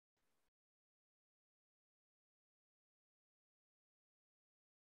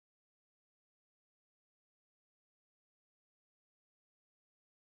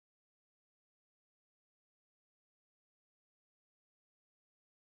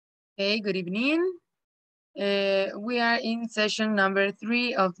Okay, good evening. We are in session number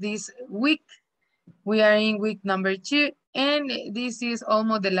 3 of this week. We are in week number 2, and this is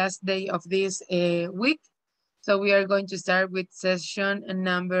almost the last day of this week. So we are going to start with session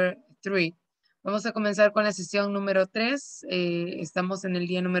number 3. Vamos a comenzar con la sesión número 3. Estamos en el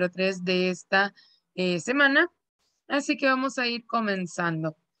día número 3 de esta semana. Así que vamos a ir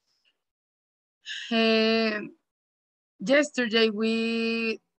comenzando. Yesterday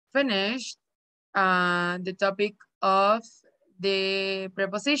we finished the topic of the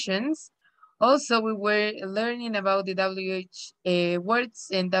prepositions. Also, we were learning about the WH words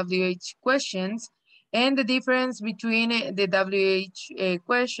and WH questions and the difference between the WH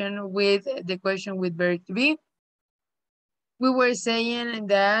question with the question with verb to be. We were saying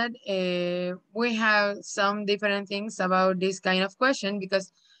that we have some different things about this kind of question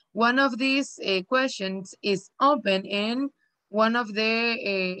because one of these questions is open and one of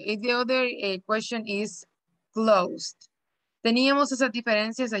the other question is closed. Teníamos esas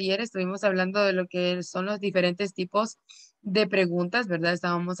diferencias ayer, estuvimos hablando de lo que son los diferentes tipos de preguntas, ¿verdad?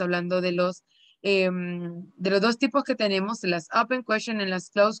 Estábamos hablando de los dos tipos que tenemos, las open question y las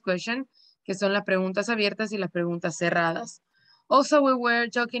closed question, que son las preguntas abiertas y las preguntas cerradas. Also, we were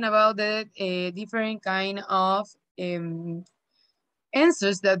talking about the different kind of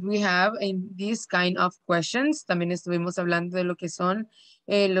answers that we have in this kind of questions. También estuvimos hablando de lo que son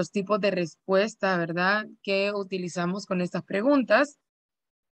los tipos de respuesta, ¿verdad? Que utilizamos con estas preguntas.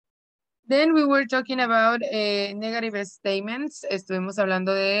 Then we were talking about negative statements. Estuvimos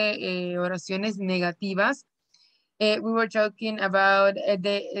hablando de oraciones negativas. We were talking about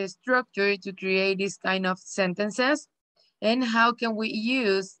the structure to create this kind of sentences and how can we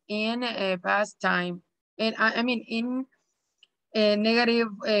use in past time. And I mean, in negative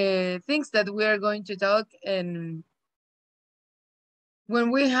things that we are going to talk and when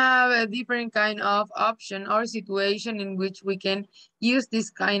we have a different kind of option or situation in which we can use this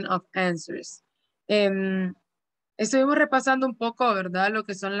kind of answers. Estuvimos repasando un poco, ¿verdad? Lo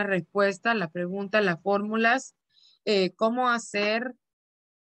que son las respuestas, las preguntas, las fórmulas, cómo hacer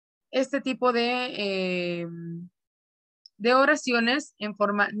este tipo de oraciones en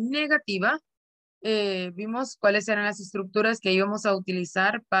forma negativa. Vimos cuáles eran las estructuras que íbamos a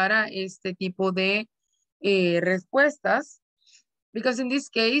utilizar para este tipo de respuestas. Because in this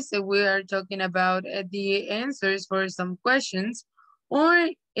case, we are talking about the answers for some questions, or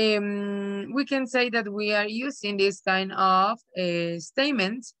we can say that we are using this kind of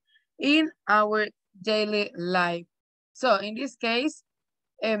statements in our daily life. So in this case,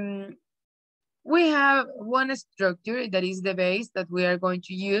 we have one structure that is the base that we are going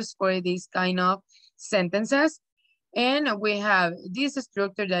to use for this kind of sentences. And we have this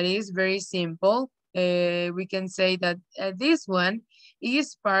structure that is very simple. We can say that this one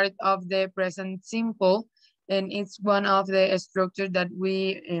is part of the present simple, and it's one of the structure that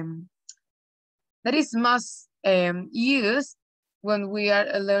we that is must use when we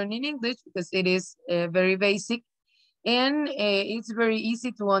are learning English because it is very basic and it's very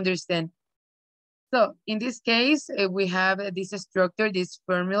easy to understand. So in this case, we have this structure, this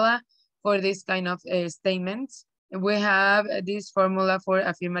formula for this kind of statements. We have this formula for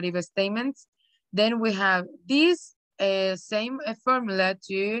affirmative statements. Then we have this same formula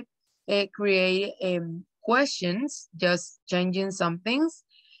to create questions, just changing some things.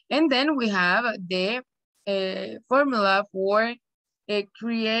 And then we have the formula for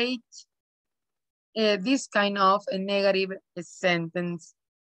create this kind of a negative sentence.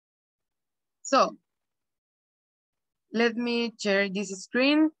 So let me share this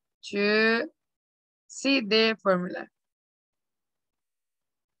screen to see the formula.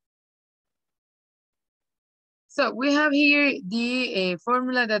 So we have here the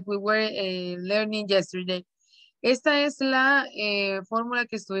formula that we were learning yesterday. Esta es la fórmula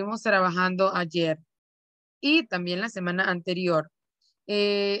que estuvimos trabajando ayer y también la semana anterior.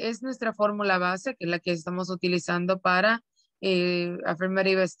 Es nuestra fórmula base, que es la que estamos utilizando para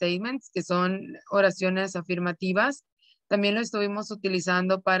affirmative statements, que son oraciones afirmativas. También lo estuvimos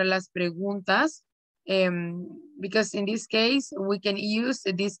utilizando para las preguntas, because in this case, we can use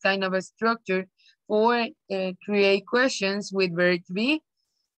this kind of a structure for create questions with verb to be.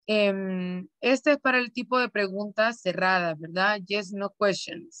 Este es para el tipo de preguntas cerradas, ¿verdad? Yes, no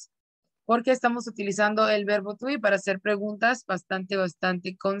questions. Porque estamos utilizando el verbo to be para hacer preguntas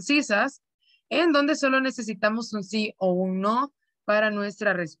bastante concisas, en donde solo necesitamos un sí o un no para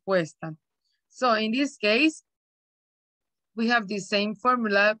nuestra respuesta. So, in this case, we have the same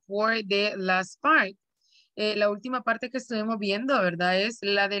formula for the last part. La última parte que estuvimos viendo, ¿verdad? Es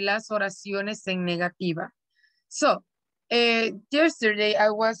la de las oraciones en negativa. So, Yesterday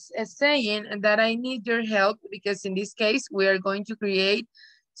I was saying that I need your help because in this case we are going to create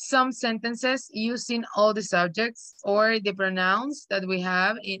some sentences using all the subjects or the pronouns that we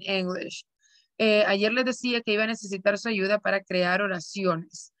have in English. Ayer les decía que iba a necesitar su ayuda para crear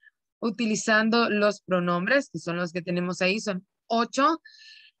oraciones utilizando los pronombres, que son los que tenemos ahí, son 8,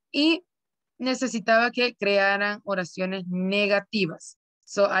 y necesitaba que crearan oraciones negativas.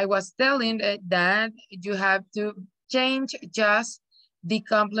 So I was telling that you have to change just the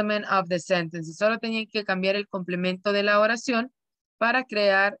complement of the sentence. Solo tenían que cambiar el complemento de la oración para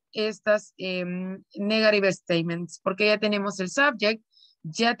crear estas negative statements, porque ya tenemos el subject,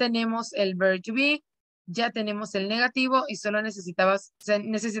 ya tenemos el verb to be, ya tenemos el negativo y solo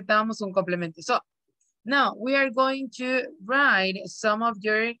necesitábamos un complemento. So, now we are going to write some of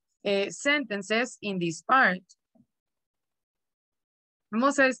your sentences in this part.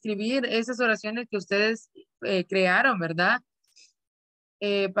 Vamos a escribir esas oraciones que ustedes crearon, ¿verdad?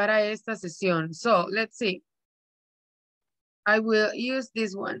 Para esta sesión. So, let's see. I will use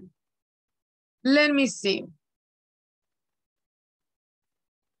this one. Let me see.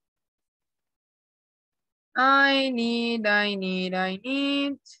 I need.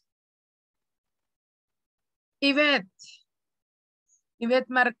 Yvette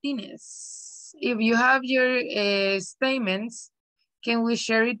Martinez. If you have your statements, can we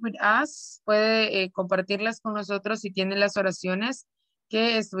share it with us? Puede compartirlas con nosotros si tiene las oraciones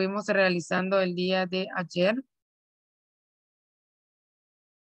que estuvimos realizando el día de ayer.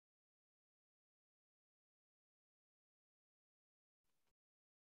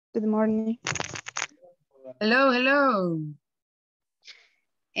 Good morning. Hello, hello.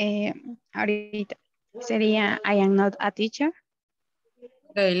 Ahorita sería I am not a teacher.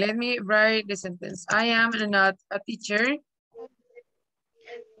 Okay, let me write the sentence. I am not a teacher.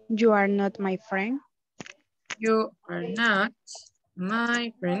 You are not my friend. You are not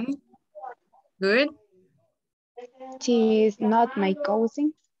my friend. Good. She is not my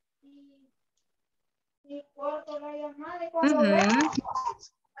cousin. Mm-hmm.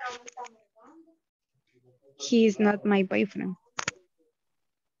 He is not my boyfriend.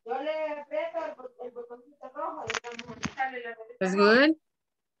 That's good.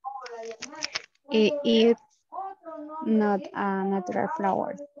 It is not a natural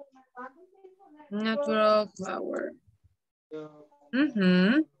flower. Natural flower.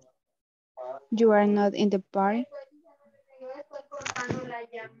 Mm-hmm. You are not in the party.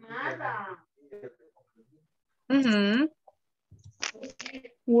 Mm-hmm.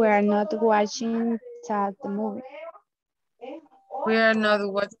 We are not watching that movie. We are not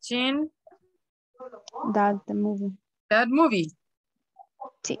watching That movie. that movie.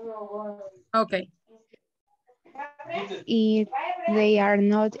 Sí. Okay. They are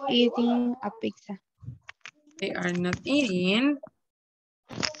not eating a pizza. They are not eating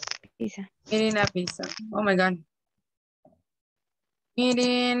Pizza. a pizza. Oh my God.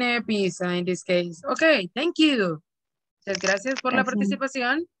 Eating a pizza in this case. Okay, thank you. Muchas gracias por la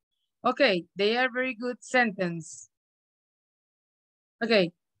participación. Okay, they are very good sentence.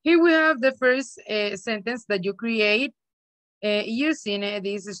 Okay, here we have the first sentence that you create using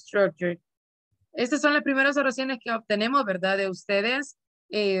this structure. Estas son las primeras oraciones que obtenemos, ¿verdad? De ustedes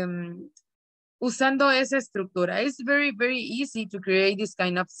usando esa estructura. It's very, very easy to create this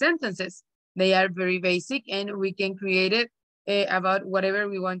kind of sentences. They are very basic and we can create it about whatever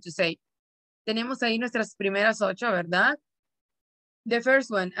we want to say. Tenemos ahí nuestras primeras 8, ¿verdad? The first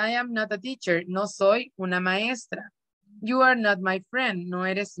one, I am not a teacher. No soy una maestra. You are not my friend. No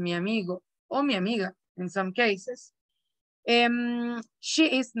eres mi amigo o mi amiga in some cases.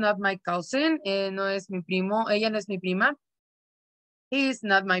 She is not my cousin. No es mi primo. Ella no es mi prima. He is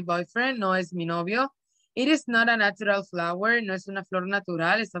not my boyfriend. No es mi novio. It is not a natural flower. No es una flor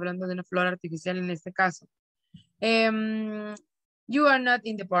natural. Está hablando de una flor artificial en este caso. You are not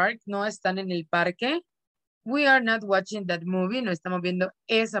in the park. No están en el parque. We are not watching that movie. No estamos viendo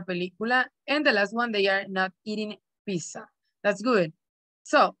esa película. And the last one, they are not eating pizza. That's good.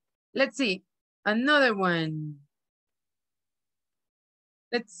 So, let's see. Another one.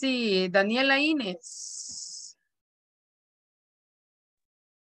 Let's see. Daniela Inés.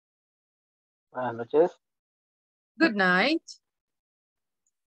 Buenas noches. Good night.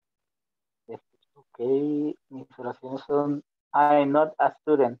 Ok, mis oraciones son I'm not a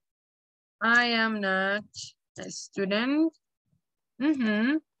student. I am not a student.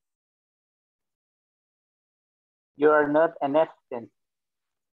 Mm-hmm. You are not an assistant.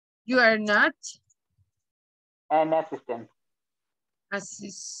 You are not An assistant.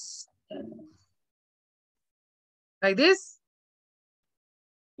 assistant. Like this?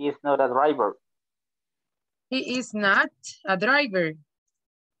 He is not a driver. He is not a driver.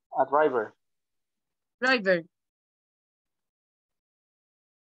 A driver. Driver.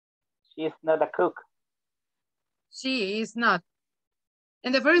 She is not a cook. She is not.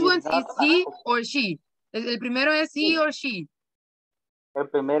 And the first She one is is not he or she. El primero es he Sí. or she. El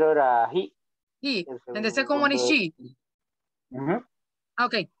primero era he. He. El And the second one is segundo- she. Ujú.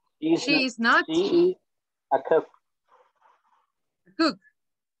 Okay. She She is not a cook. a cook.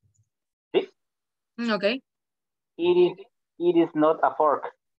 Sí. Okay. It is not a fork.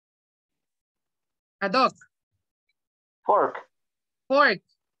 A dog. Fork. Fork.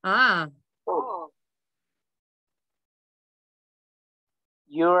 Ah. Oh.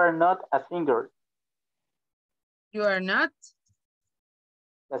 You are not a singer. You are not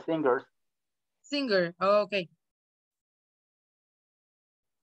A singer. singer. Oh, okay.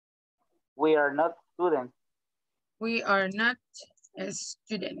 We are not students. We are not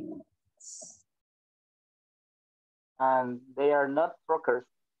students. And they are not truckers.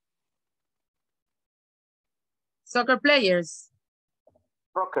 Soccer players.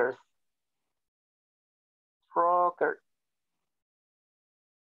 Truckers. Trucker.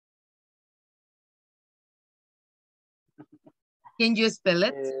 Can you spell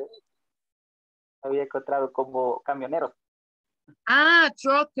it? Había encontrado como camioneros. Ah,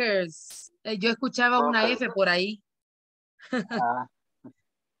 truckers. Yo escuchaba una Truckers. F por ahí. Ah,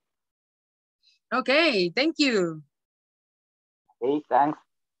 Okay, thank you. hey, thanks.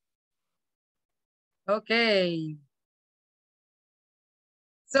 Okay.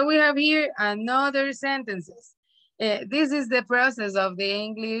 So we have here another sentences. This is the process of the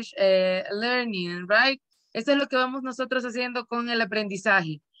English learning, right? Esto es lo que vamos nosotros haciendo con el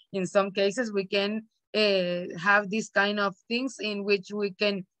aprendizaje. In some cases, we can have this kind of things in which we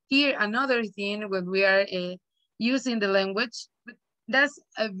can hear another thing when we are using the language. But that's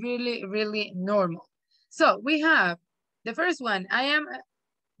really, really normal. So we have the first one. I am,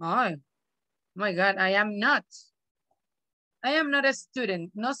 oh my God, I am not a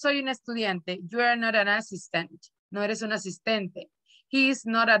student. No soy un estudiante. You are not an assistant. No eres un asistente. He is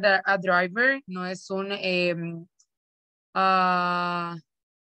not a driver. No es un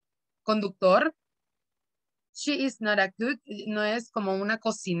conductor. She is not a cook. No es como una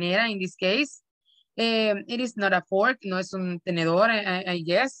cocinera in this case. It is not a fork. No es un tenedor, I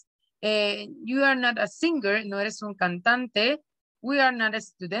guess. You are not a singer. No eres un cantante. We are not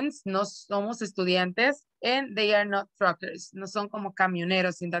students. No somos estudiantes. And they are not truckers. No son como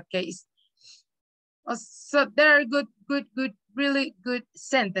camioneros in that case. So there are good, really good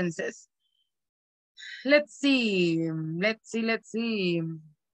sentences. Let's see.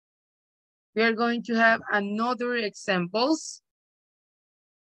 We are going to have another examples.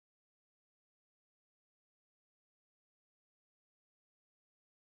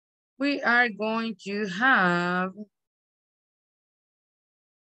 We are going to have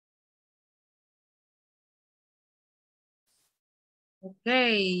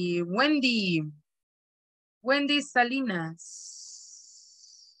okay, Wendy Salinas.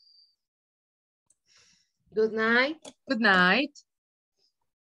 Good night. Good night.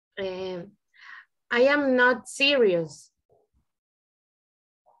 I am not serious.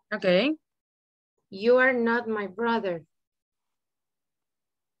 Okay. You are not my brother.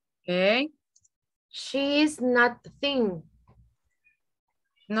 Okay. She is not thin.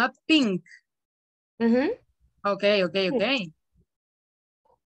 Not pink. Mm-hmm. Okay.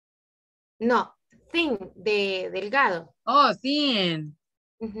 No, thin, de delgado. Oh, thin.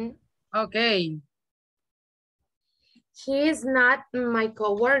 Mm-hmm. Okay. She is not my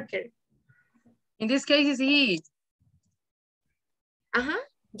coworker. In this case, is he. Uh-huh,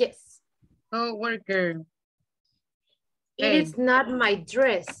 yes. Co-worker. It is not my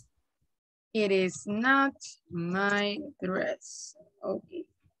dress. It is not my dress. Okay.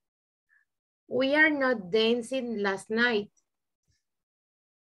 We are not dancing last night.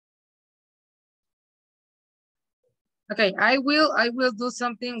 Okay, I will do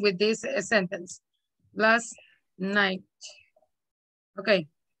something with this sentence. Last night. Okay.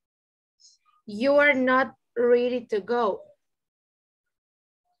 You are not ready to go.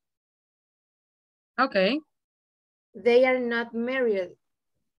 Okay. They are not married.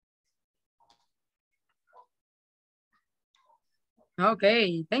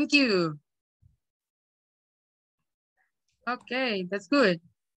 Okay, thank you. Okay, that's good.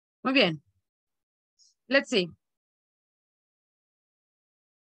 Muy bien. Let's see.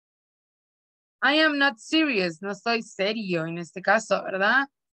 I am not serious. No estoy serio en este caso, ¿verdad?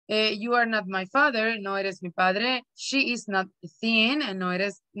 You are not my father. No eres mi padre. She is not thin.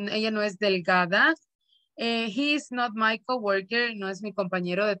 Ella no es delgada. He is not my coworker. No es mi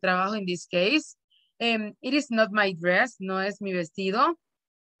compañero de trabajo in this case. It is not my dress, no es mi vestido.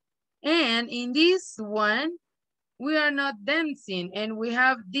 And in this one, we are not dancing, and we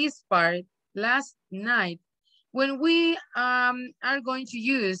have this part, last night. When we are going to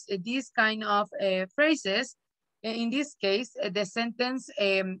use this kind of phrases, in this case, the sentence,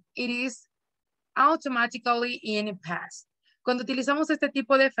 it is automatically in past. Cuando utilizamos este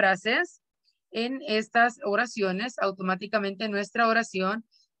tipo de frases en estas oraciones, automáticamente nuestra oración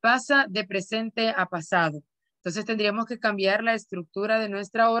pasa de presente a pasado. Entonces tendríamos que cambiar la estructura de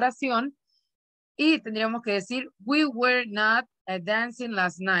nuestra oración y tendríamos que decir, we were not dancing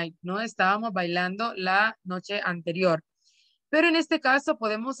last night. No estábamos bailando la noche anterior. Pero en este caso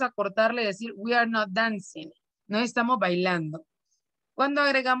podemos acortarle y decir, we are not dancing. No estamos bailando. Cuando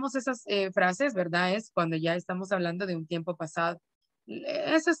agregamos esas frases, ¿verdad? Es cuando ya estamos hablando de un tiempo pasado.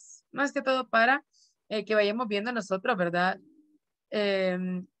 Eso es más que todo para que vayamos viendo nosotros, ¿verdad?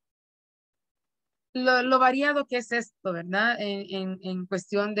 Lo variado que es esto, ¿verdad? En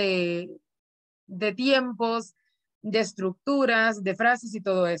cuestión de tiempos, de estructuras, de frases y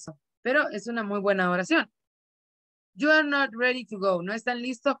todo eso. Pero es una muy buena oración. You are not ready to go. No están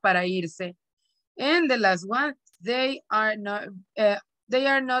listos para irse. And the last one, they are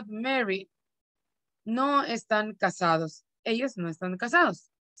not married. No están casados. Ellos no están casados.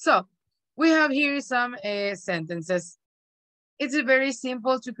 So, we have here some sentences. It's very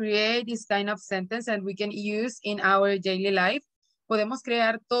simple to create this kind of sentence and we can use in our daily life. Podemos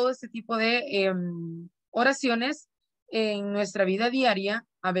crear todo este tipo de oraciones en nuestra vida diaria.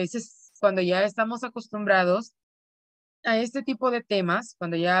 A veces cuando ya estamos acostumbrados a este tipo de temas,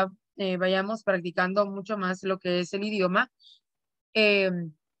 cuando ya vayamos practicando mucho más lo que es el idioma,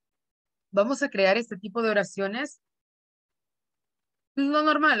 vamos a crear este tipo de oraciones. Lo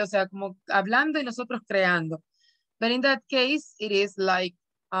normal, o sea, como hablando y nosotros creando. But in that case, it is like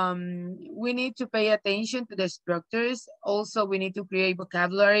we need to pay attention to the structures. Also, we need to create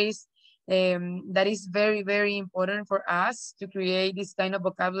vocabularies. That is very, very important for us to create this kind of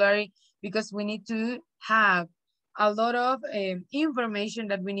vocabulary because we need to have a lot of information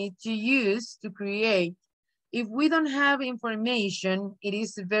that we need to use to create. If we don't have information, it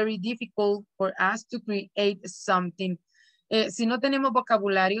is very difficult for us to create something. Si no tenemos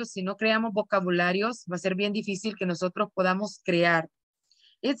vocabulario, si no creamos vocabularios, va a ser bien difícil que nosotros podamos crear.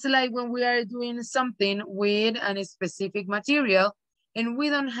 It's like when we are doing something with a specific material and we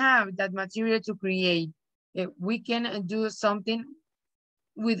don't have that material to create. We can do something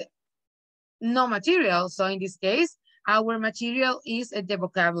with no material. So in this case, our material is the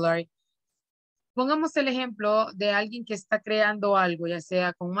vocabulary. Pongamos el ejemplo de alguien que está creando algo, ya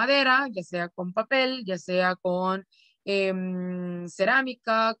sea con madera, ya sea con papel, ya sea con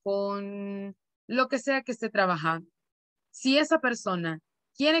cerámica, con lo que sea que esté trabajando. Si esa persona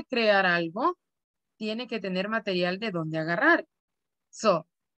quiere crear algo, tiene que tener material de donde agarrar. So,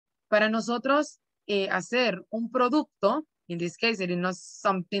 para nosotros hacer un producto, in this case, it is not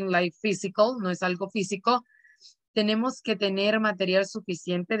something like physical, no es algo físico, tenemos que tener material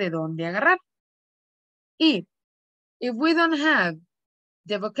suficiente de donde agarrar. Y if we don't have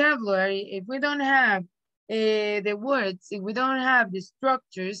the vocabulary, if we don't have the words, if we don't have the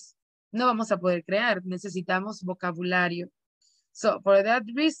structures, no vamos a poder crear. Necesitamos vocabulario. So for that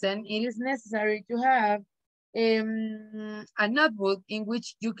reason, it is necessary to have a notebook in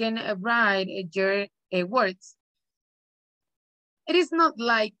which you can write your words. It is not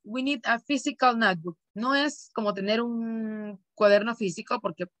like we need a physical notebook. No es como tener un cuaderno físico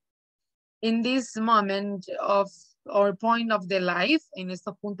porque in this moment of or point of the life, en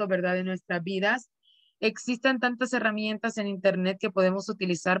estos puntos, ¿verdad?, de nuestras vidas, existen tantas herramientas en internet que podemos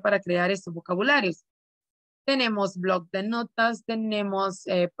utilizar para crear estos vocabularios. Tenemos blog de notas, tenemos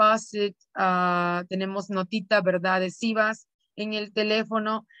post-it, tenemos notitas, ¿verdad?, adhesivas en el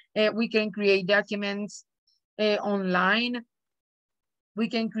teléfono. We can create documents online. We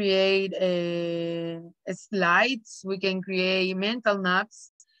can create slides. We can create mental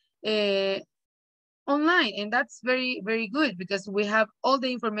maps online. And that's very, very good because we have all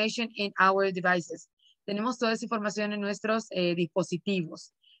the information in our devices. Tenemos toda esa información en nuestros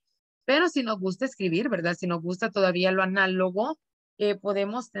dispositivos. Pero si nos gusta escribir, ¿verdad? Si nos gusta todavía lo análogo,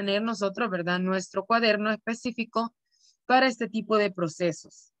 podemos tener nosotros, ¿verdad?, nuestro cuaderno específico para este tipo de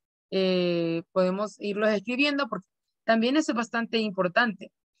procesos. Podemos irlos escribiendo porque también eso es bastante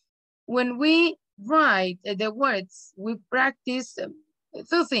importante. When we write the words, we practice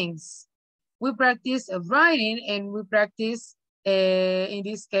two things. We practice writing and we practice, in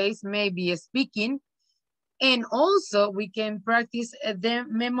this case, maybe speaking. And also we can practice the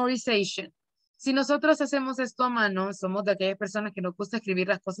memorization. Si nosotros hacemos esto a mano, somos de aquellas personas que nos gusta escribir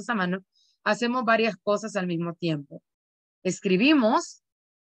las cosas a mano, hacemos varias cosas al mismo tiempo. Escribimos,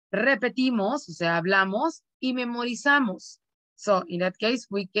 repetimos, o sea, hablamos y memorizamos. So in that case,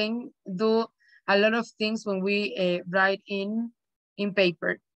 we can do a lot of things when we write in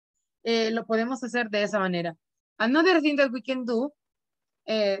paper. Lo podemos hacer de esa manera. Another thing that we can do,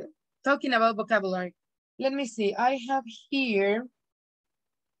 talking about vocabulary. Let me see, I have here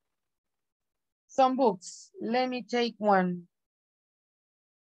some books. Let me take one.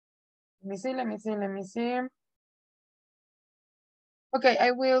 Let me see. Okay,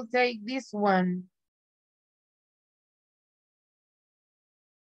 I will take this one.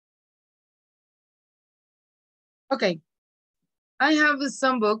 Okay, I have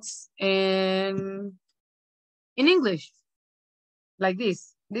some books in English, like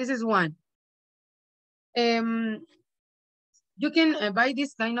this. This is one. You can buy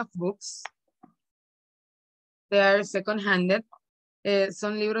this kind of books. They are second-handed.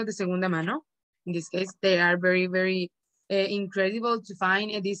 Son libros de segunda mano. In this case, they are very, very incredible to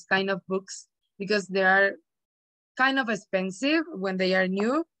find these kind of books because they are kind of expensive when they are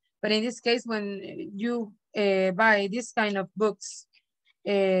new. But in this case, when you buy this kind of books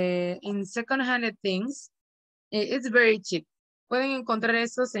in second-handed things, it's very cheap. Pueden encontrar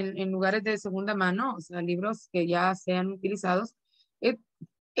esos en lugares de segunda mano, o sea, libros que ya sean utilizados.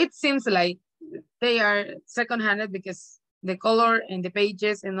 It seems like they are second-handed because the color and the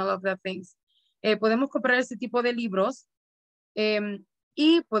pages and all of that things. Podemos comprar este tipo de libros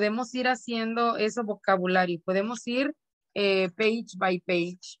y podemos ir haciendo ese vocabulario. Podemos ir page by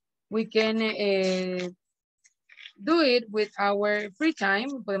page. We can do it with our free time.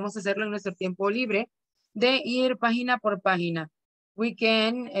 Podemos hacerlo en nuestro tiempo libre de ir página por página. We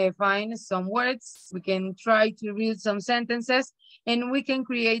can find some words. We can try to read some sentences and we can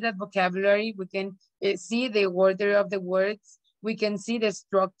create that vocabulary. We can see the order of the words. We can see the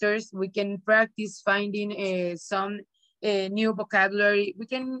structures. We can practice finding some new vocabulary. We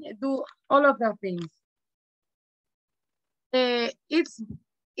can do all of the things.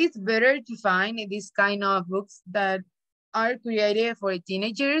 It's better to find these kind of books that are created for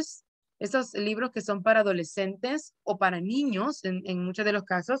teenagers. Estos libros que son para adolescentes o para niños en muchos de los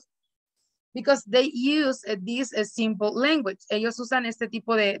casos. Because they use this simple language. Ellos usan este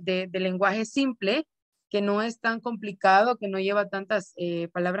tipo de lenguaje simple que no es tan complicado, que no lleva tantas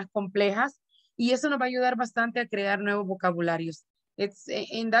palabras complejas. Y eso nos va a ayudar bastante a crear nuevos vocabularios. It's,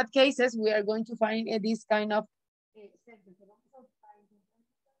 in that cases, we are going to find this kind of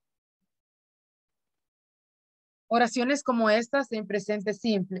oraciones como estas en presente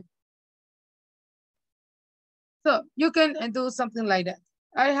simple. So you can do something like that.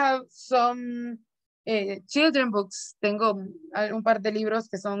 I have some children books. Tengo un par de libros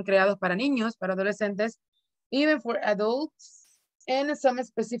que son creados para niños, para adolescentes, even for adults, and some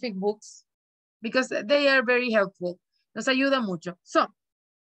specific books because they are very helpful. Nos ayuda mucho. So,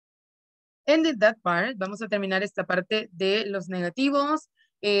 ended that part, vamos a terminar esta parte de los negativos,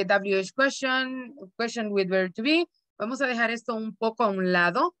 WH question with verb to be. Vamos a dejar esto un poco a un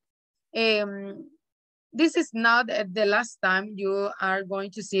lado. This is not the last time you are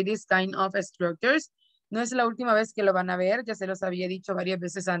going to see this kind of structures. No es la última vez que lo van a ver, ya se los había dicho varias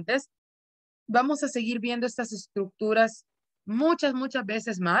veces antes. Vamos a seguir viendo estas estructuras muchas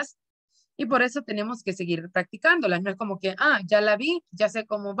veces más y por eso tenemos que seguir practicándolas. No es como que, ya la vi, ya sé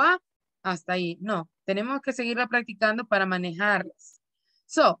cómo va, hasta ahí. No, tenemos que seguirla practicando para manejarlas.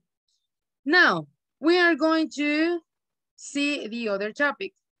 So, now we are going to see the other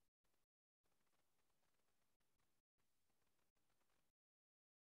topic.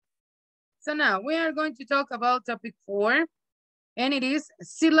 So now we are going to talk about topic 4, and it is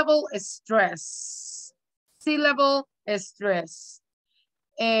syllable stress. Syllable stress.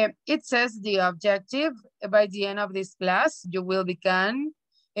 It says the objective, by the end of this class, you will become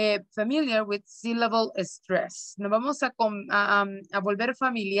familiar with syllable stress. Nos vamos a volver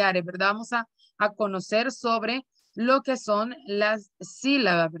familiares, ¿verdad? Vamos a conocer sobre lo que son las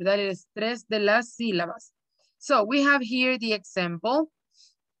sílabas, ¿verdad? El estrés de las sílabas. So we have here the example.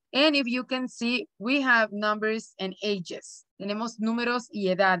 And if you can see, we have numbers and ages. Tenemos números y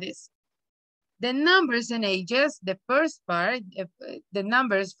edades. The numbers and ages, the first part, the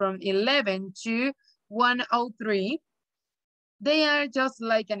numbers from 11 to 103, they are just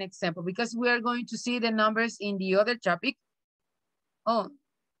like an example because we are going to see the numbers in the other topic. Oh,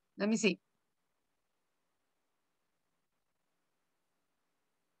 let me see.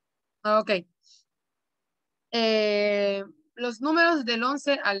 Okay. Los números del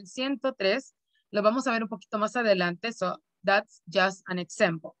 11 al 103 los vamos a ver un poquito más adelante. So that's just an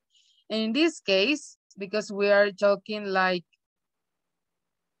example. In this case, because we are talking like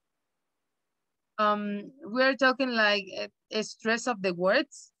we are talking like stress of the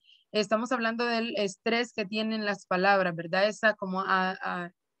words. Estamos hablando del estrés que tienen las palabras, ¿verdad? Esa como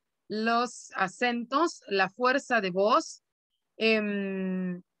los acentos, la fuerza de voz.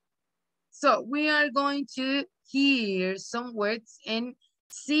 So we are going to hear some words and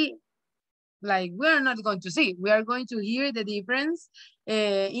see, like we are not going to see, we are going to hear the difference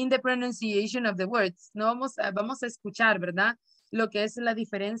in the pronunciation of the words. No vamos a escuchar, ¿verdad? Lo que es la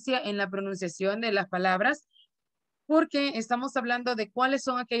diferencia en la pronunciación de las palabras, porque estamos hablando de cuáles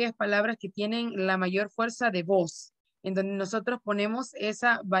son aquellas palabras que tienen la mayor fuerza de voz, en donde nosotros ponemos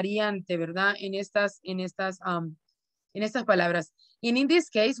esa variante, ¿verdad? En estas palabras. And in this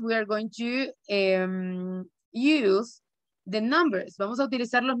case, we are going to use the numbers. Vamos a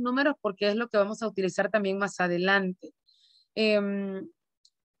utilizar los números porque es lo que vamos a utilizar también más adelante.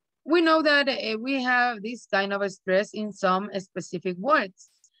 We know that we have this kind of stress in some specific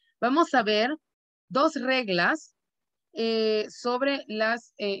words. Vamos a ver dos reglas sobre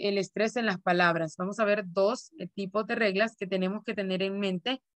el estrés en las palabras. Vamos a ver dos tipos de reglas que tenemos que tener en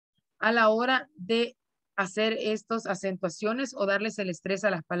mente a la hora de hacer estas acentuaciones o darles el estrés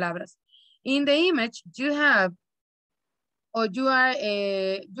a las palabras. In the image, you have, or you are,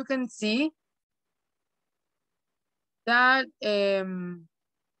 you can see that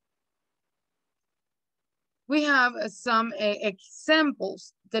we have some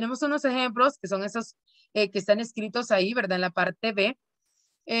examples. Tenemos unos ejemplos que son esos que están escritos ahí, ¿verdad? En la parte B.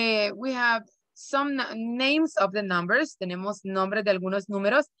 We have some names of the numbers. Tenemos nombres de algunos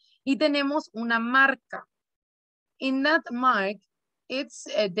números y tenemos una marca. In that mark, it's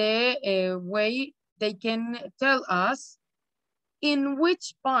the way they can tell us in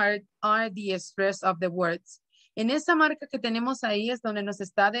which part are the stress of the words. En esa marca que tenemos ahí es donde nos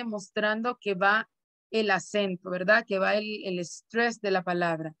está demostrando que va el acento, ¿verdad? Que va el estrés de la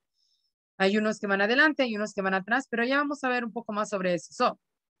palabra. Hay unos que van adelante, hay unos que van atrás, pero ya vamos a ver un poco más sobre eso. So,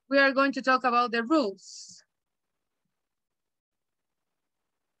 we are going to talk about the rules.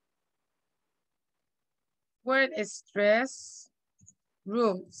 Word stress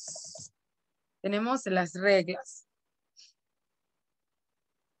rules. Tenemos las reglas.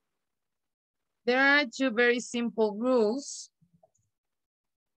 There are two very simple rules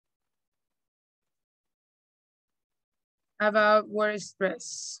about word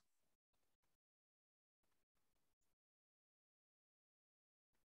stress.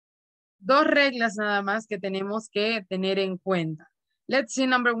 Dos reglas nada más que tenemos que tener en cuenta. Let's see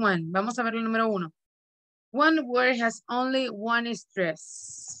number one. Vamos a ver el número uno. One word has only one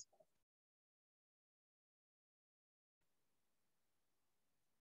stress.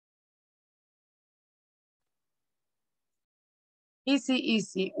 Easy,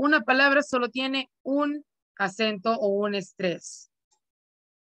 easy. Una palabra solo tiene un acento o un estrés.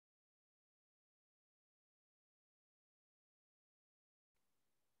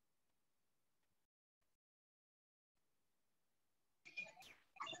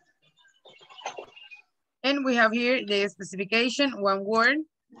 And we have here the specification, one word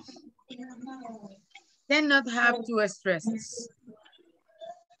cannot have two stresses.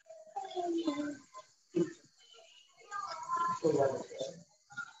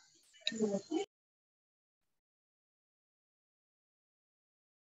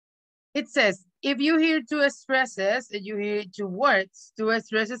 It says, if you hear two stresses, you hear two words. Two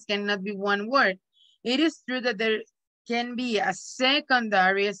stresses cannot be one word. It is true that there can be a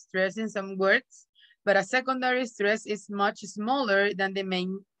secondary stress in some words, but a secondary stress is much smaller than the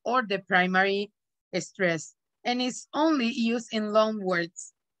main or the primary stress, and is only used in long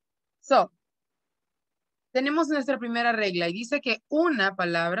words. So, tenemos nuestra primera regla y dice que una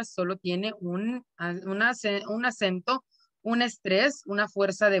palabra solo tiene un acento, un estrés, una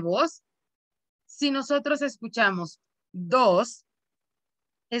fuerza de voz. Si nosotros escuchamos dos,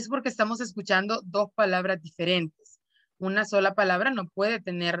 es porque estamos escuchando dos palabras diferentes. Una sola palabra no puede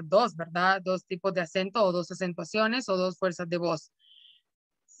tener dos, ¿verdad? Dos tipos de acento o dos acentuaciones o dos fuerzas de voz.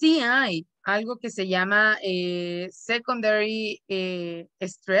 Sí hay algo que se llama secondary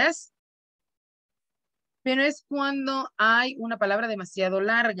stress, pero es cuando hay una palabra demasiado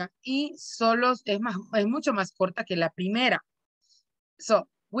larga y solo es mucho más corta que la primera. So,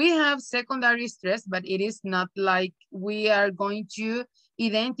 we have secondary stress, but it is not like we are going to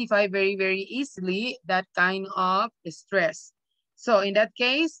identify very, very easily that kind of stress. So, in that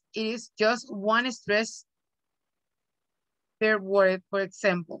case, it is just one stress per word, for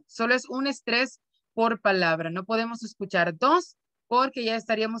example. Solo es un estrés por palabra. No podemos escuchar dos porque ya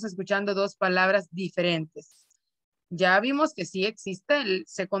estaríamos escuchando dos palabras diferentes. Ya vimos que sí existe el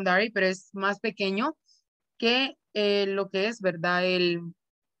secondary, pero es más pequeño que lo que es, ¿verdad? El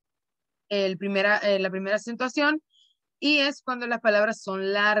la primera acentuación, y es cuando las palabras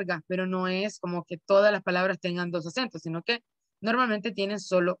son largas, pero no es como que todas las palabras tengan dos acentos, sino que normalmente tienen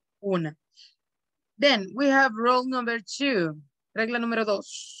solo una. Then we have rule number 2, regla número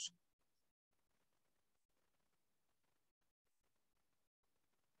 2.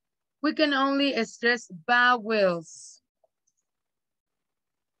 We can only stress vowels.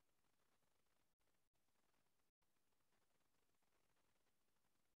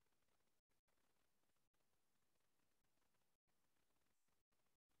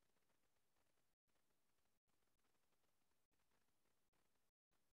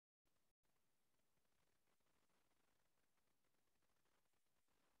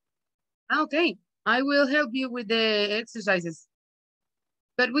 Okay, I will help you with the exercises.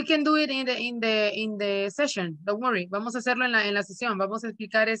 But we can do it in the session. Don't worry. Vamos a hacerlo en la sesión. Vamos a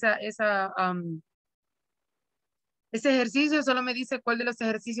explicar ese ejercicio. Solo me dice cuál de los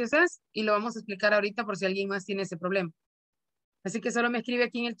ejercicios es y lo vamos a explicar ahorita por si alguien más tiene ese problema. Así que solo me escribe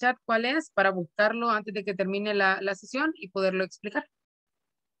aquí en el chat cuál es para buscarlo antes de que termine la sesión y poderlo explicar.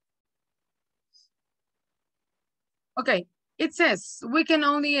 Okay. It says we can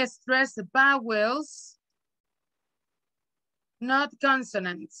only stress vowels, not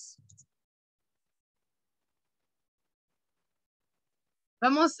consonants.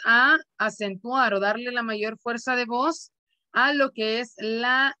 Vamos a acentuar o darle la mayor fuerza de voz a lo que es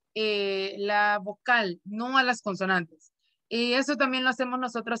la vocal, no a las consonantes. Y eso también lo hacemos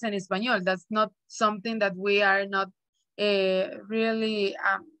nosotros en español. That's not something that we are not really,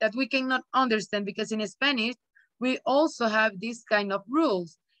 that we cannot understand, because in Spanish, we also have this kind of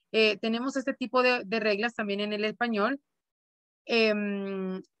rules. Tenemos este tipo de reglas también en el español.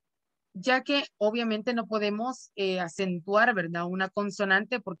 Ya que obviamente no podemos acentuar, ¿verdad? Una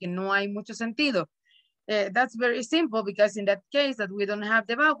consonante porque no hay mucho sentido. That's very simple, because in that case that we don't have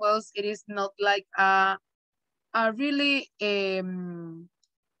the vowels, it is not like a really,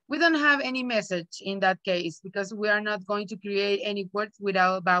 we don't have any message in that case, because we are not going to create any words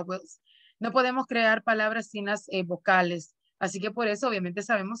without vowels. No podemos crear palabras sin las vocales. Así que por eso obviamente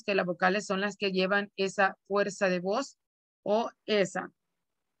sabemos que las vocales son las que llevan esa fuerza de voz o esa.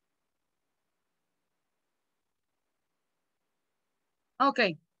 Ok.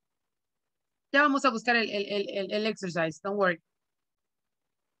 Ya vamos a buscar el exercise. Don't worry.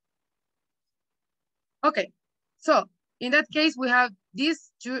 Okay. So, in that case, we have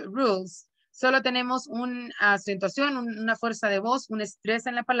these two rules. Solo tenemos una acentuación, una fuerza de voz, un estrés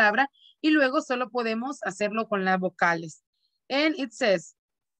en la palabra, y luego solo podemos hacerlo con las vocales. And it says,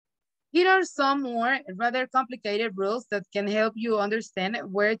 here are some more rather complicated rules that can help you understand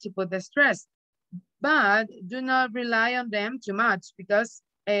where to put the stress. But do not rely on them too much, because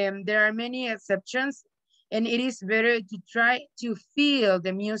there are many exceptions, and it is better to try to feel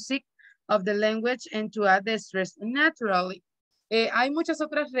the music of the language and to add the stress naturally. Hay muchas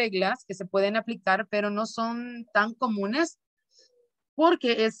otras reglas que se pueden aplicar, pero no son tan comunes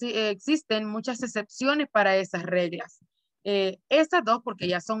porque existen muchas excepciones para esas reglas. Estas dos, porque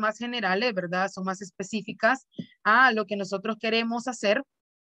ya son más generales, ¿verdad? Son más específicas a lo que nosotros queremos hacer.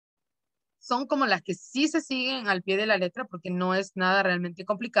 Son como las que sí se siguen al pie de la letra, porque no es nada realmente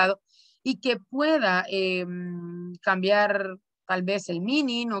complicado y que pueda cambiar tal vez el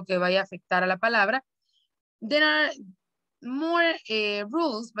meaning o que vaya a afectar a la palabra. There are more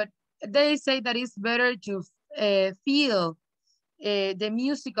rules, but they say that it's better to feel the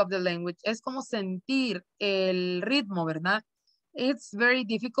music of the language. Es como sentir el ritmo, ¿verdad? It's very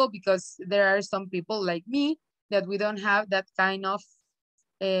difficult because there are some people like me that we don't have that kind of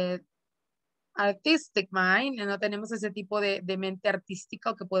artistic mind, no tenemos ese tipo de mente artística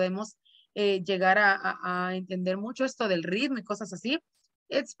o que podemos llegar a entender mucho esto del ritmo y cosas así.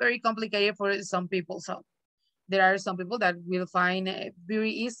 It's very complicated for some people. So there are some people that will find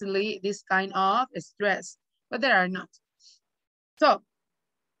very easily this kind of stress, but there are not. So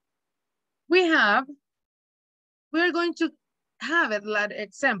we're going to have it like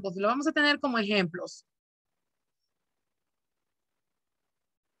examples. Lo vamos a tener como ejemplos.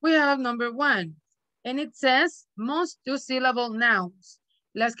 We have number 1, and it says most two-syllable nouns,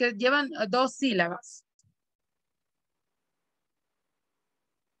 las que llevan 2 sílabas.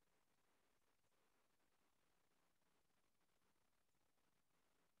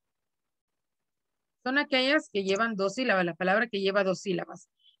 Son aquellas que llevan 2 sílabas, la palabra que lleva 2 sílabas.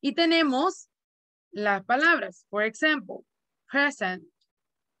 Y tenemos las palabras, for example, present.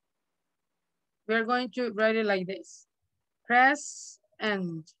 We're going to write it like this. Present.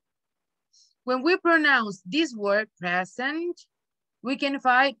 When we pronounce this word present, we can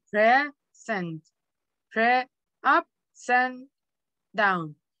find present. Up, sent,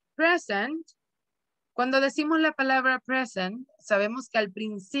 down. Present. Cuando decimos la palabra present, sabemos que al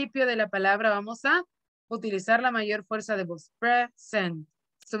principio de la palabra vamos a utilizar la mayor fuerza de voz. Present.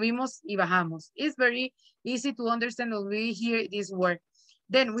 Subimos y bajamos. It's very easy to understand when we hear this word.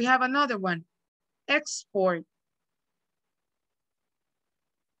 Then we have another one. Export.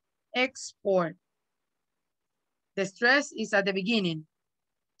 Export. The stress is at the beginning.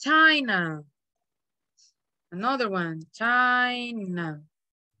 China. Another one. China.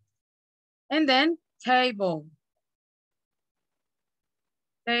 And then table.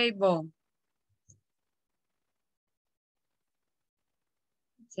 Table.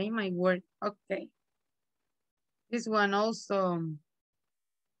 Say my word. Okay. This one also.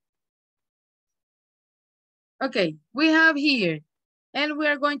 Okay, we have here. And we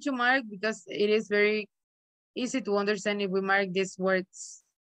are going to mark because it is very easy to understand if we mark these words.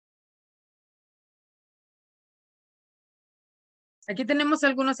 Aquí tenemos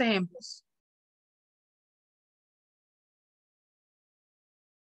algunos ejemplos.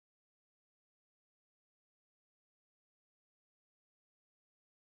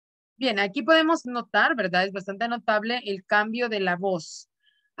 Bien, aquí podemos notar, ¿verdad? Es bastante notable el cambio de la voz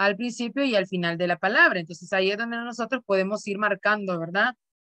al principio y al final de la palabra. Entonces ahí es donde nosotros podemos ir marcando, ¿verdad?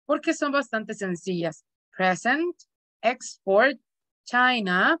 Porque son bastante sencillas. Present, export,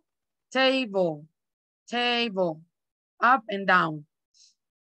 China, table, table, up and down.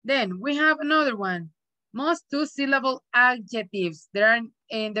 Then we have another one. Most two-syllable adjectives. There are,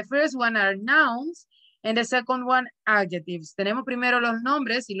 and the first one are nouns, and the second one, adjectives. Tenemos primero los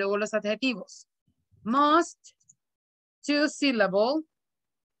nombres y luego los adjetivos. Most, two-syllable.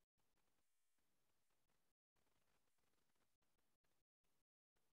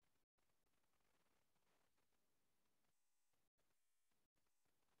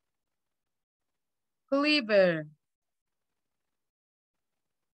 Clever.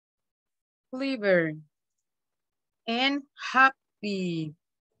 Clever. And happy.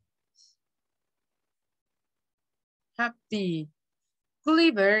 Happy.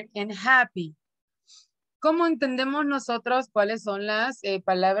 Clever and happy. ¿Cómo entendemos nosotros cuáles son las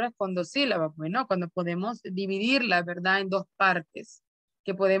palabras con dos sílabas? Bueno, cuando podemos dividirla, ¿verdad? En dos partes.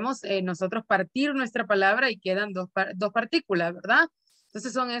 Que podemos nosotros partir nuestra palabra y quedan dos partículas, ¿verdad?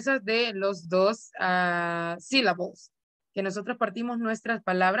 Entonces son esas de los dos syllables. Que nosotros partimos nuestras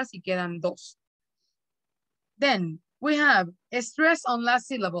palabras y quedan dos. Then, we have stress on last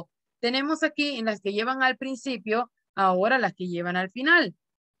syllable. Tenemos aquí en las que llevan al principio, ahora las que llevan al final.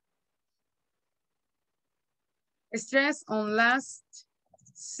 Stress on last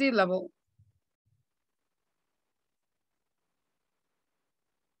syllable.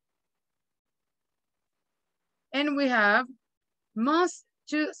 And we have most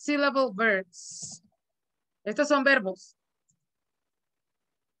two-syllable verbs. Estos son verbos.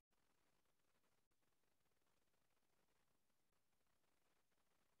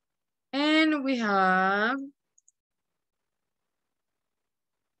 And we have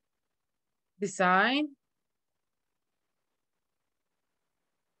decide,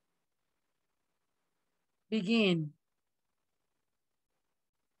 begin.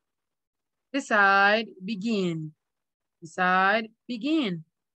 Decide, begin. Decide, begin.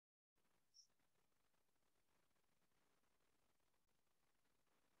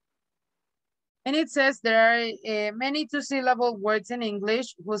 And it says there are many two-syllable words in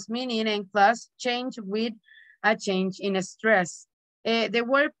English whose meaning and class change with a change in stress. The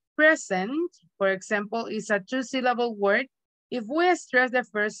word present, for example, is a two-syllable word. If we stress the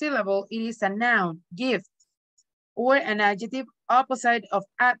first syllable, it is a noun, gift, or an adjective opposite of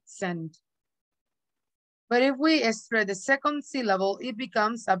absent. But if we stress the second syllable, it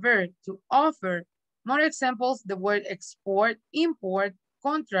becomes a verb, to offer. More examples, the word export, import,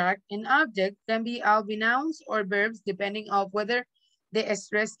 contract, and object can be all be nouns or verbs depending on whether the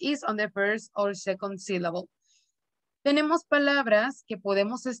stress is on the first or second syllable. Tenemos palabras que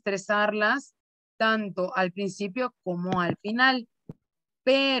podemos estresarlas tanto al principio como al final,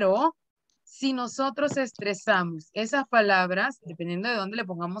 pero si nosotros estresamos esas palabras, dependiendo de dónde le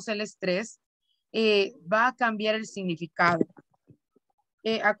pongamos el estrés, va a cambiar el significado.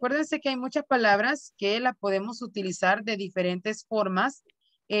 Acuérdense que hay muchas palabras que las podemos utilizar de diferentes formas.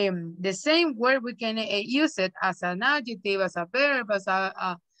 The same word we can use it as an adjective, as a verb, as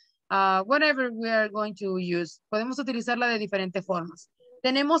whatever we are going to use. Podemos utilizarla de diferentes formas.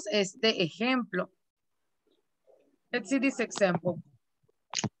 Tenemos este ejemplo. Let's see this example.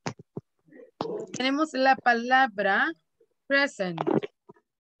 Tenemos la palabra present.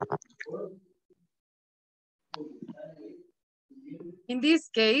 In this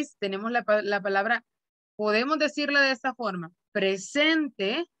case, tenemos la palabra, podemos decirla de esta forma,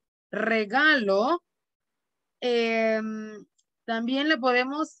 presente, regalo, también le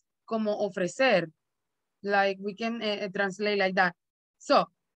podemos como ofrecer. Like we can translate like that.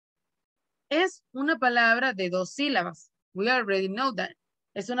 So, es una palabra de 2 sílabas. We already know that.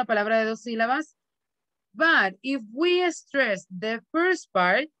 Es una palabra de 2 sílabas. But if we stress the first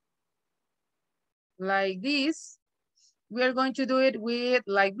part, like this, we are going to do it with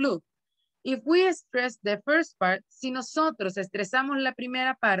light blue. If we stress the first part, si nosotros estresamos la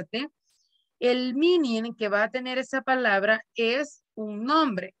primera parte, el meaning que va a tener esa palabra es un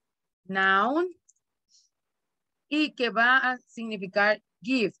nombre, noun, y que va a significar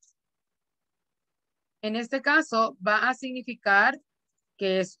gift. En este caso, va a significar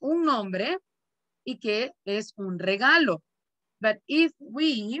que es un nombre y que es un regalo. But if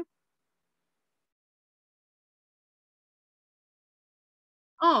we...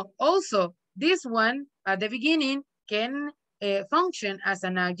 Oh, also, this one at the beginning can function as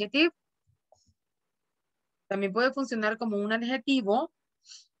an adjective. También puede funcionar como un adjetivo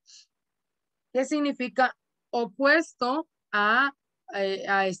que significa opuesto a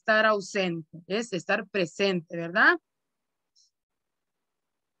estar ausente. Es estar presente, ¿verdad?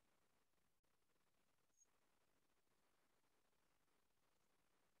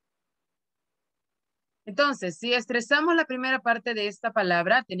 Entonces, si estresamos la primera parte de esta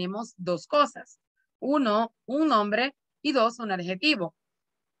palabra, tenemos 2 cosas. 1, un nombre y 2, un adjetivo.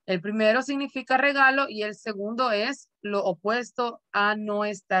 El primero significa regalo y el segundo es lo opuesto a no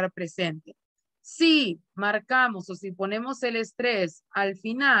estar presente. Si marcamos o si ponemos el estrés al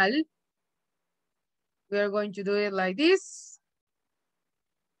final, we are going to do it like this.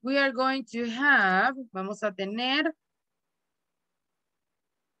 We are going to have, vamos a tener,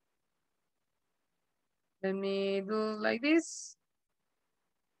 let me do like this.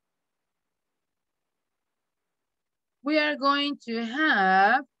 We are going to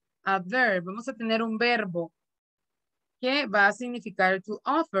have a verb. Vamos a tener un verbo que va a significar to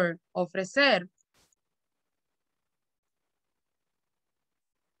offer, ofrecer.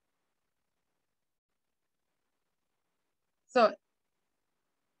 So,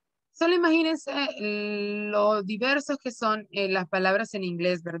 solo imagínense lo diversos que son las palabras en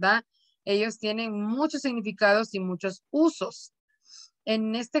inglés, ¿verdad? Ellos tienen muchos significados y muchos usos.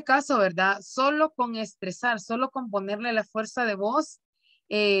 En este caso, ¿verdad? Solo con expresar, solo con ponerle la fuerza de voz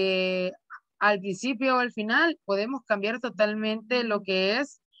al principio o al final, podemos cambiar totalmente lo que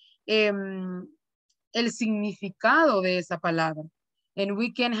es el significado de esa palabra. And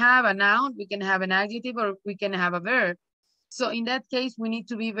we can have a noun, we can have an adjective, or we can have a verb. So in that case, we need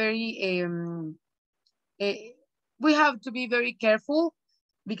to be very, we have to be very careful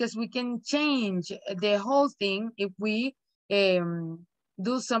because we can change the whole thing if we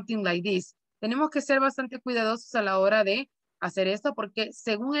do something like this. Tenemos que ser bastante cuidadosos a la hora de hacer esto porque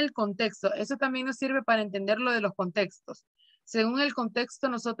según el contexto, eso también nos sirve para entender lo de los contextos. Según el contexto,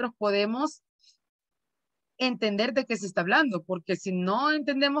 nosotros podemos entender de qué se está hablando, porque si no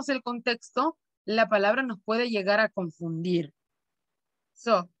entendemos el contexto, la palabra nos puede llegar a confundir.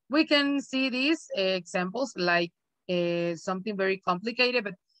 So, we can see these examples like something very complicated,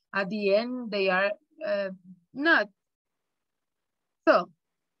 but at the end they are not. So,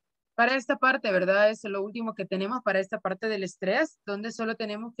 para esta parte, ¿verdad? Es lo último que tenemos para esta parte del estrés, donde solo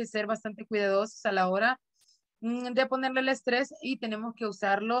tenemos que ser bastante cuidadosos a la hora de ponerle el estrés y tenemos que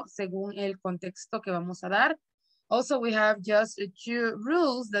usarlo según el contexto que vamos a dar. Also, we have just 2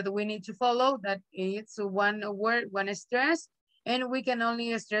 rules that we need to follow. That it's one word, one stress, and we can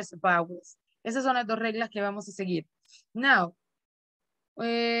only stress vowels. Esas son las 2 reglas que vamos a seguir. Now,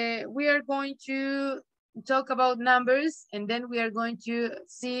 we are going to talk about numbers, and then we are going to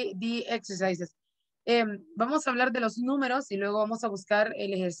see the exercises. Vamos a hablar de los números y luego vamos a buscar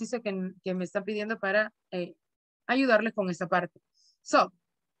el ejercicio que me está pidiendo para ayudarles con esa parte. So,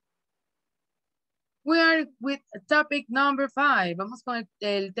 we are with topic number 5. Vamos con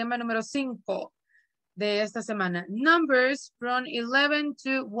el tema número 5 de esta semana. Numbers from 11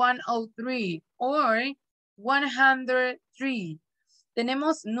 to 103 or 103.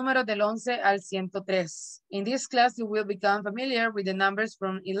 Tenemos números del 11 al 103. In this class, you will become familiar with the numbers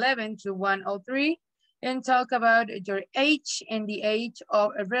from 11 to 103 and talk about your age and the age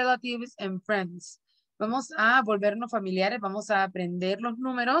of relatives and friends. Vamos a volvernos familiares, vamos a aprender los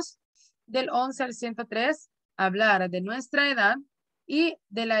números del 11 al 103, hablar de nuestra edad y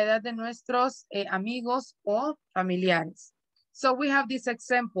de la edad de nuestros amigos o familiares. So we have this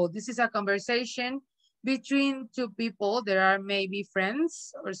example. This is a conversation between 2 people. There are maybe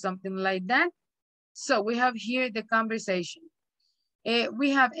friends or something like that. So we have here the conversation.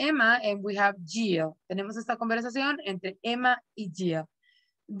 We have Emma and we have Jill. Tenemos esta conversación entre Emma y Jill.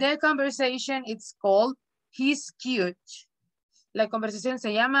 The conversation it's called he's cute. La conversación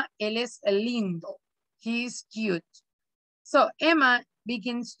se llama él es lindo. He's cute. So Emma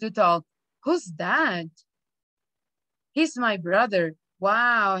begins to talk. Who's that? He's my brother.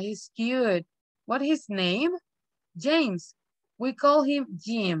 Wow, he's cute. What's his name? James. We call him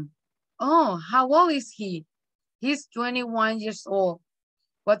Jim. Oh, how old is he? He's 21 years old.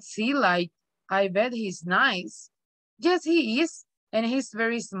 What's he like? I bet he's nice. Yes, he is. And he's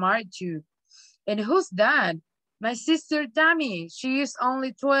very smart too. And who's that? My sister Tammy. She is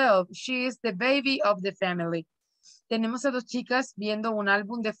only 12. She is the baby of the family. Tenemos a dos chicas viendo un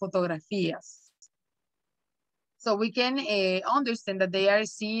álbum de fotografías. So we can understand that they are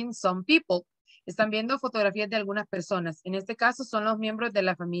seeing some people. Están viendo fotografías de algunas personas. En este caso son los miembros de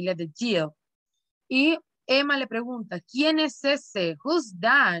la familia de Jill. Y Emma le pregunta, ¿quién es ese? Who's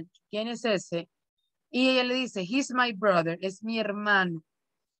that? ¿Quién es ese? Y ella le dice, he's my brother, es mi hermano.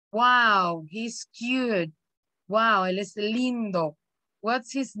 Wow, he's cute. Wow, él es lindo.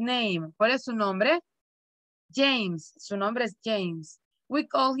 What's his name? ¿Cuál es su nombre? James, su nombre es James. We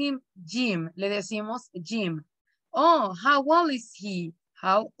call him Jim, le decimos Jim. Oh, how old is he?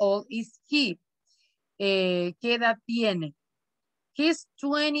 How old is he? ¿Qué edad tiene? He's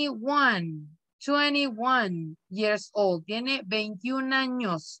 21 years old. Tiene 21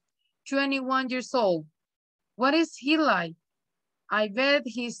 años. 21 years old. What is he like? I bet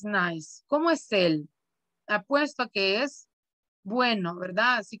he's nice. ¿Cómo es él? Apuesto que es bueno,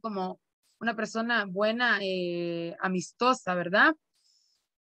 ¿verdad? Así como una persona buena, amistosa, ¿verdad?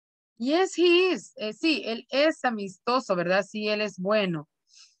 Yes, he is. Sí, él es amistoso, ¿verdad? Sí, él es bueno.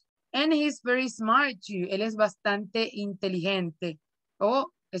 And he's very smart too. Él es bastante inteligente.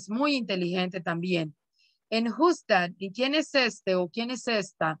 O es muy inteligente también. And who's that? ¿Y quién es este o quién es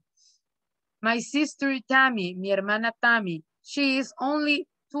esta? My sister Tammy, mi hermana Tammy. She is only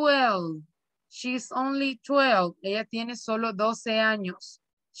 12. She's only 12. Ella tiene solo 12 años.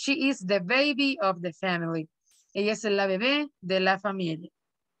 She is the baby of the family. Ella es la bebé de la familia.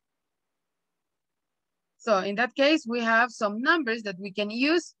 So in that case, we have some numbers that we can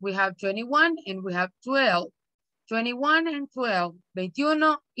use. We have 21 and we have 12. 21 and 12,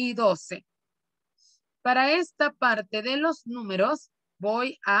 21 y 12. Para esta parte de los números,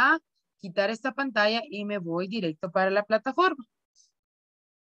 voy a quitar esta pantalla y me voy directo para la plataforma.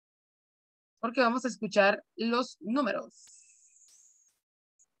 Porque vamos a escuchar los números.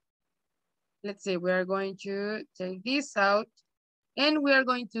 Let's see, we are going to take this out and we are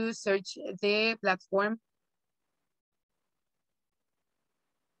going to search the platform.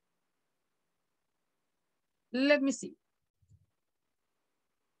 Let me see.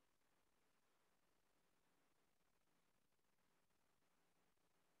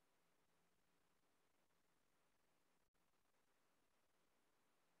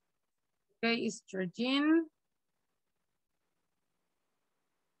 Okay, it's charging.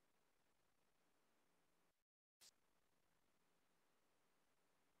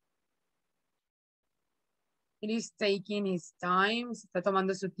 It is taking its time. Se está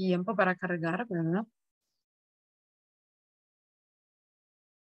tomando su tiempo para cargar, ¿verdad?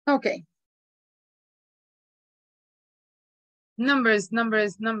 Okay. Numbers,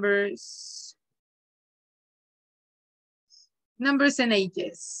 numbers, numbers. Numbers and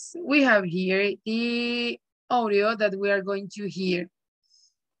ages. We have here the audio that we are going to hear.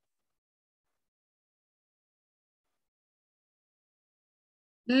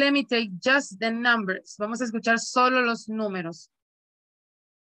 Let me take just the numbers. Vamos a escuchar solo los números.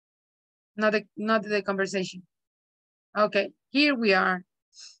 Not the conversation. Okay, here we are.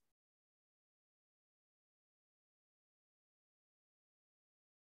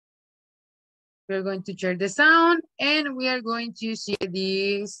 We're going to share the sound and we are going to see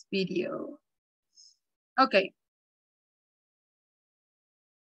this video. Okay.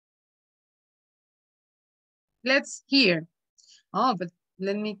 Let's hear. Oh, but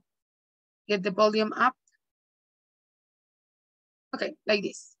let me get the volume up. Okay, like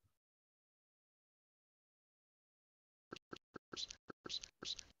this.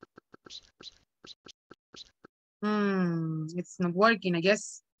 It's not working, I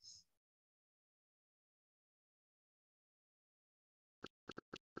guess.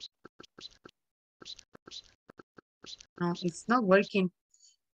 No, it's not working.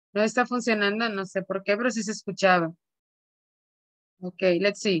 No está funcionando, no sé por qué, pero sí se escuchaba. Okay,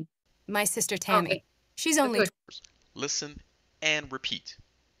 let's see. My sister Tammy. Okay. She's only Listen and repeat.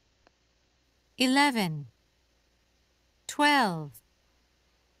 11, 12,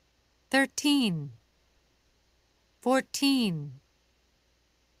 13, 14,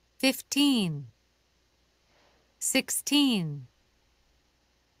 15, 16,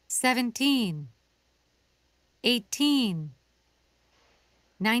 17, 18,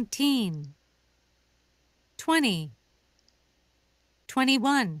 19, 20,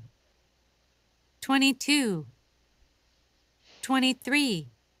 21, 22, 23,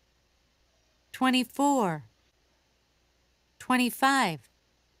 24, 25,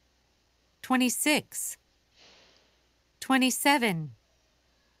 26, 27,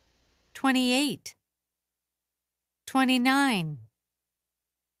 28, 29,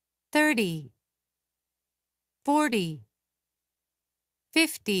 30, 40,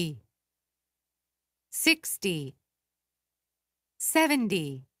 50, 60,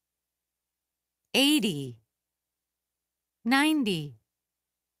 70, 80, 90,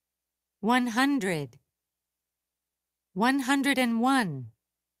 100, 101,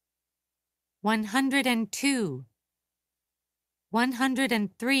 102,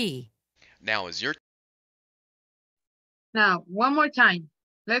 103. Now is your Now, one more time.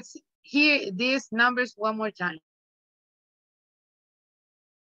 Let's hear these numbers one more time.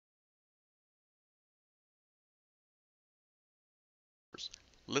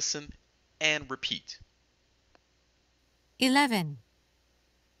 listen and repeat. 11,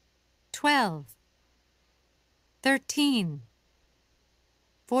 12, 13,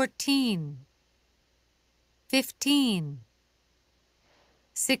 14, 15,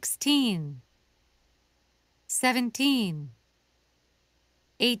 16, 17,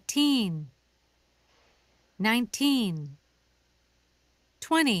 18, 19,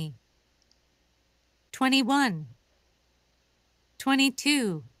 20, 21,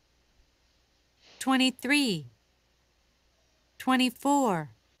 22, 23, 24,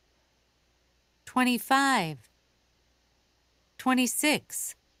 25,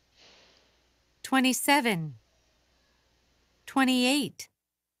 26, 27, 28,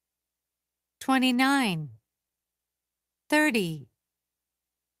 29, 30,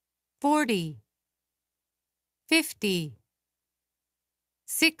 40, 50,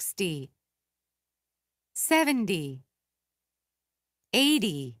 60, 70,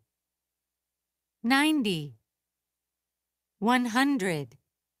 80, 90, 100,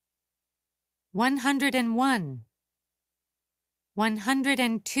 101,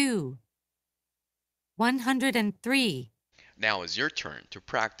 102, 103. Now is your turn to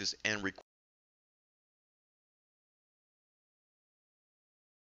practice and record.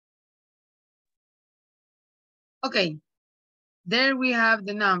 Okay, there we have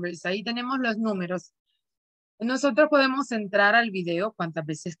the numbers. Ahí tenemos los números. Nosotros podemos entrar al video cuantas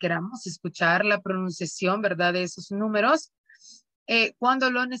veces queramos, escuchar la pronunciación, ¿verdad? De esos números. Cuando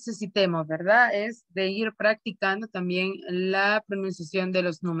lo necesitemos, ¿verdad? Es de ir practicando también la pronunciación de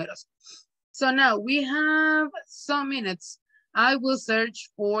los números. So now we have some minutes. I will search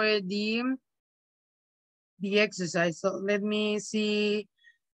for the exercise. So let me see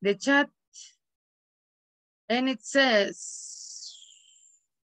the chat. And it says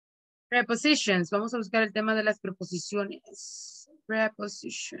prepositions. Vamos a buscar el tema de las preposiciones.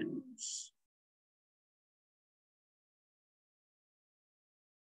 Prepositions.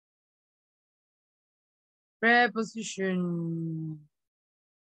 Preposition.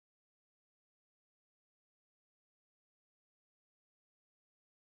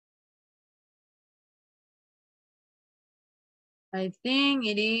 I think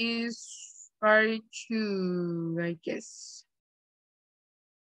it is part 2, I guess.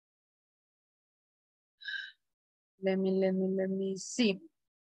 Let me see.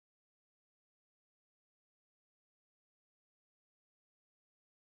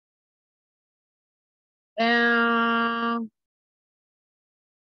 Uh,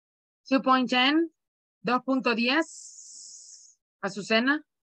 2.10, 2.10, Azucena,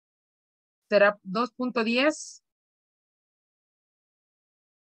 será 2.10.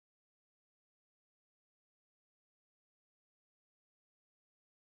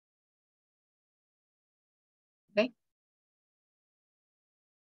 Okay.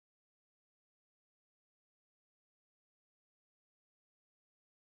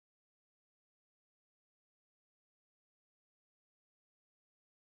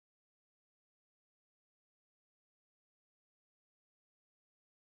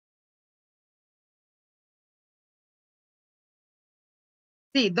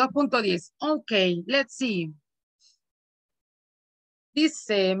 Sí, 2.10. Ok, let's see.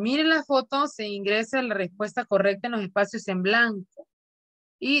 Dice, mire la foto, se ingresa la respuesta correcta en los espacios en blanco.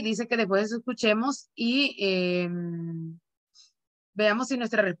 Y dice que después escuchemos y veamos si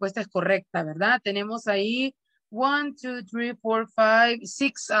nuestra respuesta es correcta, ¿verdad? Tenemos ahí 1, 2, 3, 4, 5,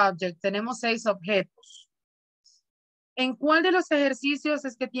 6 objects. Tenemos 6 objetos. ¿En cuál de los ejercicios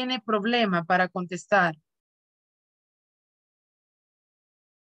es que tiene problema para contestar?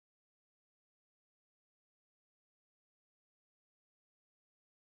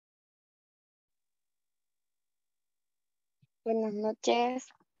 Buenas noches.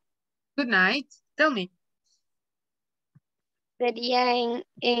 Good night. Tell me. Sería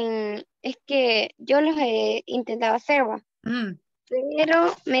es que yo los he intentado hacer, ¿va? Mm,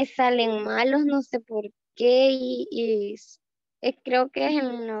 Pero me salen malos, no sé por qué, creo que es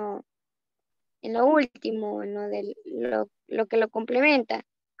en lo último, en lo que lo complementa.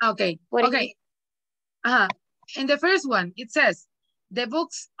 okay. Por Okay. In the first one, it says, the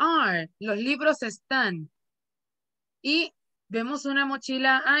books are, los libros están. Y vemos una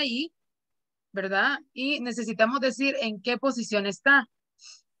mochila ahí, ¿verdad? Y necesitamos decir en qué posición está.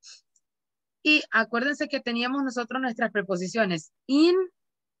 Y acuérdense que teníamos nosotros nuestras preposiciones. In,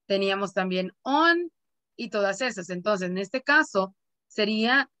 teníamos también on y todas esas. Entonces, en este caso,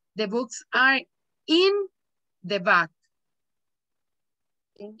 sería the books are in the bag.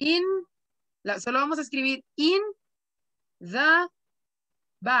 In, solo vamos a escribir in the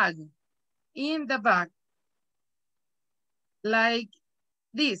bag. In the bag. Like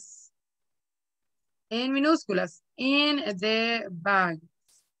this. En minúsculas. In the bag.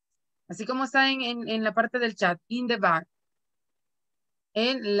 Así como está en la parte del chat. In the bag.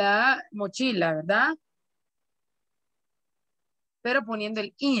 En la mochila, ¿verdad? Pero poniendo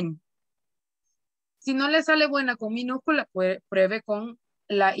el in. Si no le sale buena con minúscula, pruebe con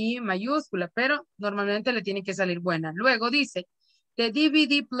la I mayúscula, pero normalmente le tiene que salir buena. Luego dice, the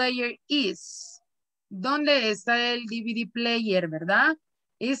DVD player is. ¿Dónde está el DVD player, verdad?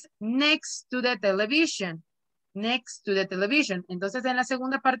 Is next to the television. Next to the television. Entonces, en la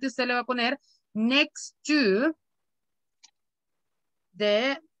segunda parte usted le va a poner next to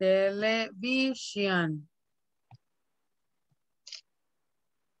the television.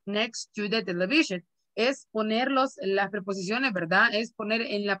 Next to the television. Es poner las preposiciones, ¿verdad? Es poner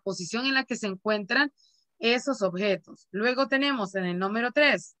en la posición en la que se encuentran esos objetos. Luego tenemos en el número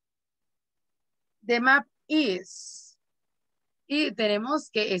 3. The map is. Y tenemos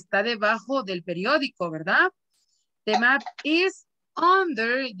que está debajo del periódico, ¿verdad? The map is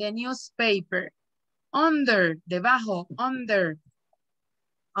under the newspaper. Under, debajo, under.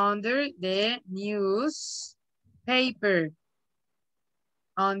 Under the newspaper.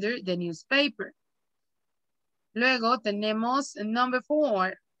 Under the newspaper. Luego tenemos number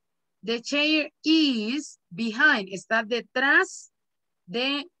 4. The chair is behind. Está detrás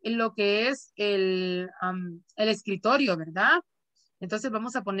de lo que es el escritorio, ¿verdad? Entonces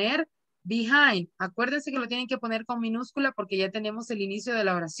vamos a poner behind. Acuérdense que lo tienen que poner con minúscula porque ya tenemos el inicio de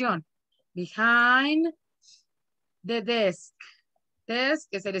la oración. Behind the desk. Desk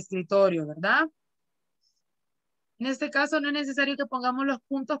es el escritorio, ¿verdad? En este caso no es necesario que pongamos los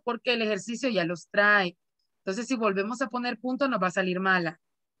puntos porque el ejercicio ya los trae. Entonces, si volvemos a poner puntos, nos va a salir mala.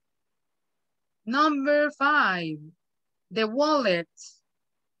 Number 5. The wallet.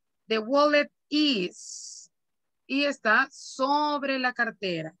 The wallet is. Y está sobre la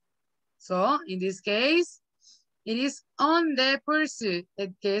cartera. So, in this case, it is on the purse,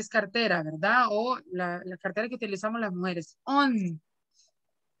 que es cartera, ¿verdad? O la cartera que utilizamos las mujeres. On.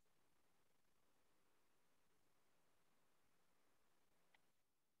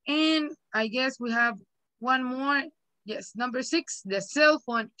 And I guess we have one more. Yes, number 6, the cell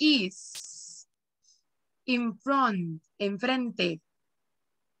phone is in front, enfrente.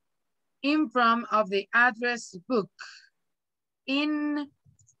 In front of the address book. In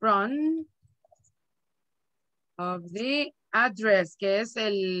front of the address, que es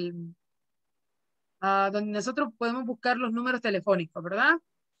el donde nosotros podemos buscar los números telefónicos, ¿verdad?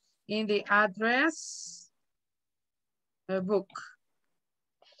 In the address book.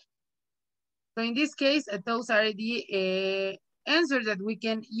 So in this case, those are the answers that we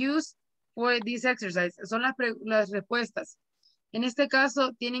can use for this exercise. Son las respuestas. En este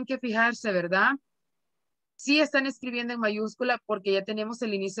caso, tienen que fijarse, ¿verdad? Sí están escribiendo en mayúscula porque ya tenemos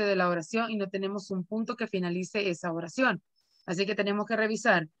el inicio de la oración y no tenemos un punto que finalice esa oración. Así que tenemos que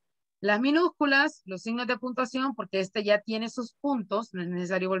revisar las minúsculas, los signos de puntuación, porque este ya tiene sus puntos, no es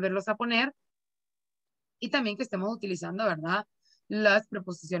necesario volverlos a poner. Y también que estemos utilizando, ¿verdad? Las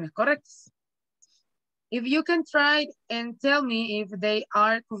preposiciones correctas. If you can try and tell me if they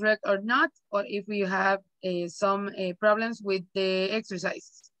are correct or not, or if you have some problems with the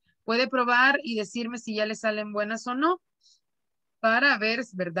exercises. Puede probar y decirme si ya le salen buenas o no, para ver,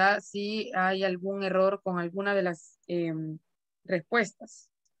 ¿verdad? Si hay algún error con alguna de las respuestas.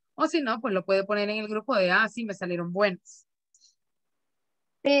 O si no, pues lo puede poner en el grupo de, sí, me salieron buenas.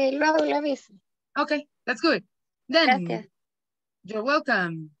 Luego lo aviso. Okay, that's good. Then, Gracias. you're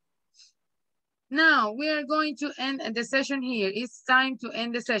welcome. Now, we are going to end the session here. It's time to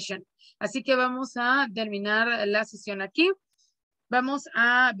end the session. Así que vamos a terminar la sesión aquí. Vamos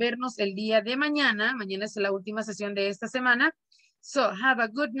a vernos el día de mañana. Mañana es la última sesión de esta semana. So, have a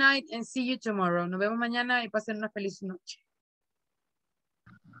good night and see you tomorrow. Nos vemos mañana y pasen una feliz noche.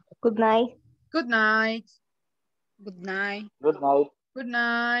 Good night. Good night. Good night. Good night. Good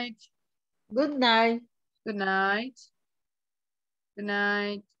night. Good night. Good night. Good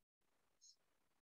night.